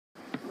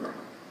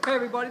Hey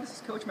everybody, this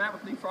is Coach Matt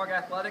with Leapfrog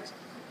Athletics,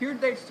 here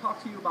today to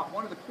talk to you about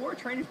one of the core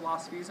training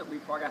philosophies at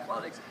Leapfrog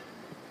Athletics,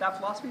 that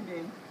philosophy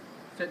being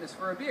fitness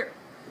for a beer.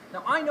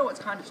 Now I know it's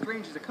kind of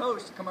strange as a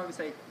coach to come over and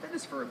say,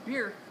 fitness for a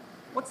beer?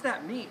 What's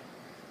that mean?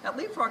 At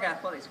Leapfrog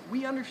Athletics,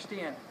 we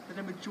understand that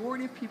the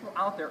majority of people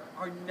out there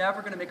are never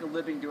going to make a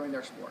living doing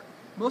their sport.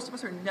 Most of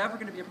us are never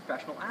going to be a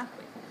professional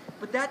athlete.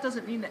 But that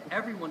doesn't mean that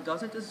everyone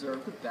doesn't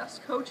deserve the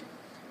best coaching.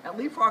 At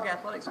Leapfrog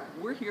Athletics,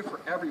 we're here for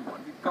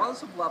everyone,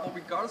 regardless of level,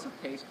 regardless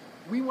of pace.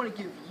 We want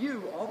to give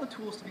you all the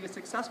tools to be as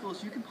successful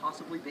as you can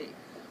possibly be.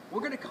 We're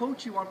going to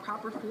coach you on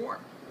proper form,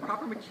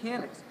 proper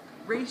mechanics,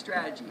 race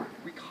strategy,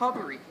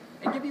 recovery,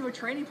 and give you a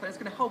training plan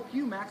that's going to help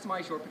you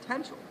maximize your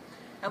potential.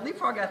 At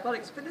Leapfrog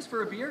Athletics, fitness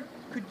for a beer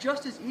could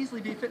just as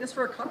easily be fitness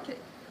for a cupcake,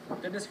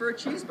 fitness for a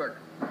cheeseburger,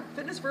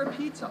 fitness for a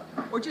pizza,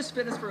 or just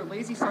fitness for a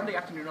lazy Sunday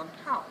afternoon on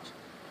the couch.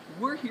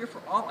 We're here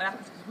for all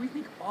athletes because we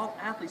think all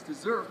athletes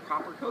deserve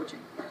proper coaching.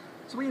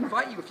 So we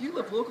invite you, if you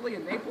live locally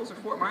in Naples or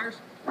Fort Myers,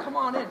 come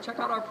on in, check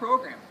out our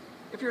program.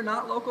 If you're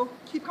not local,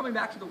 keep coming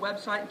back to the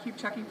website and keep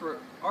checking for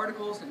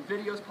articles and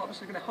videos published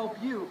that are going to help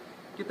you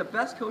get the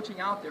best coaching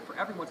out there for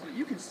everyone so that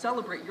you can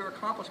celebrate your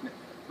accomplishment.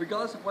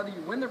 Regardless of whether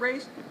you win the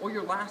race or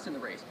you're last in the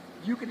race,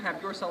 you can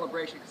have your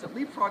celebration because at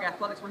Leapfrog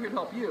Athletics, we're here to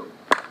help you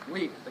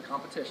lead the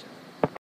competition.